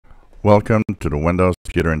Welcome to the Windows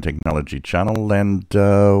Computer and Technology channel, and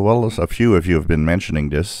well, a few of you have been mentioning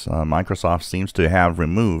this. Microsoft seems to have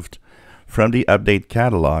removed from the update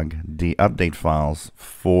catalog the update files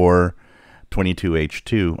for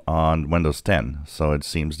 22H2 on Windows 10. So it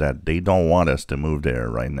seems that they don't want us to move there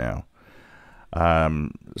right now.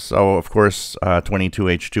 So of course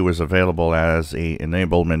 22H2 is available as a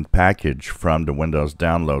enablement package from the Windows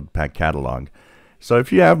Download Pack catalog. So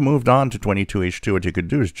if you have moved on to 22H2, what you could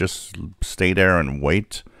do is just stay there and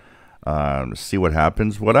wait, see what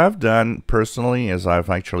happens. What I've done personally is I've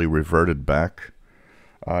actually reverted back.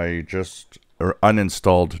 I just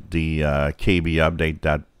uninstalled the KB update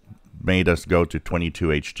that made us go to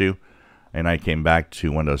 22H2, and I came back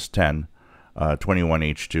to Windows 10,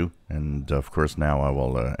 21H2, and of course now I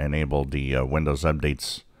will enable the Windows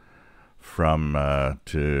updates from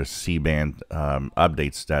to C-band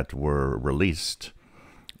updates that were released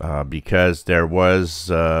because there was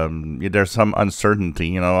there's some uncertainty.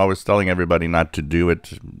 You know, I was telling everybody not to do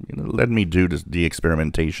it. You know, let me do the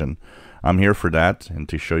experimentation. I'm here for that and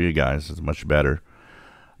to show you guys it's much better.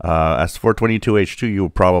 As for 22H2, you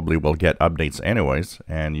probably will get updates anyways,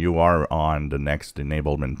 and you are on the next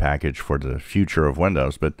enablement package for the future of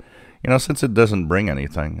Windows. But you know, since it doesn't bring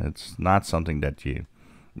anything, it's not something that you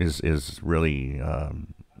is really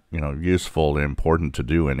you know, useful and important to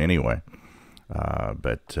do in any way.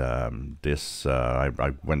 But this I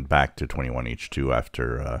went back to 21H2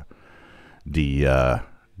 after the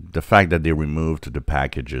fact that they removed the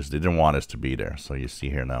packages. They didn't want us to be there. So you see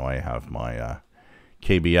here now I have my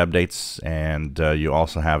KB updates, and you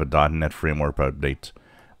also have a .NET Framework update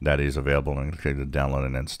that is available. I'm going to download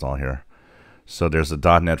and install here. So there's a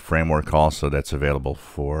 .NET Framework also that's available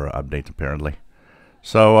for update apparently.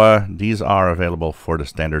 So these are available for the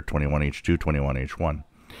standard 21H2, 21H1.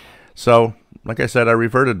 So, like I said, I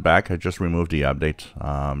reverted back. I just removed the update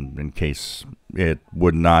in case it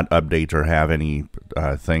would not update or have any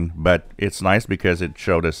thing. But it's nice because it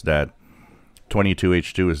showed us that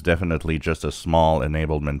 22H2 is definitely just a small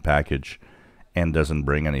enablement package and doesn't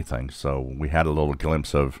bring anything. So we had a little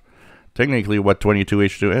glimpse of technically what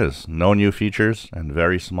 22H2 is. No new features and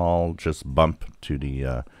very small, just bump to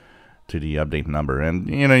the update number. And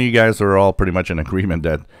you know, you guys are all pretty much in agreement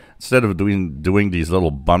that instead of doing these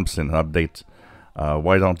little bumps in updates,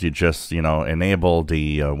 why don't you just, you know, enable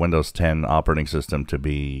the Windows 10 operating system to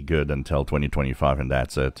be good until 2025, and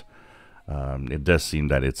that's it. It does seem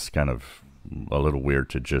that it's kind of a little weird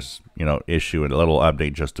to just, you know, issue a little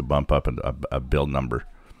update just to bump up a build number.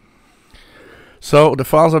 So the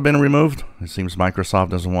files have been removed. It seems Microsoft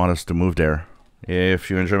doesn't want us to move there. If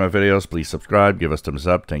you enjoy my videos, please subscribe, give us thumbs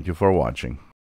up. Thank you for watching.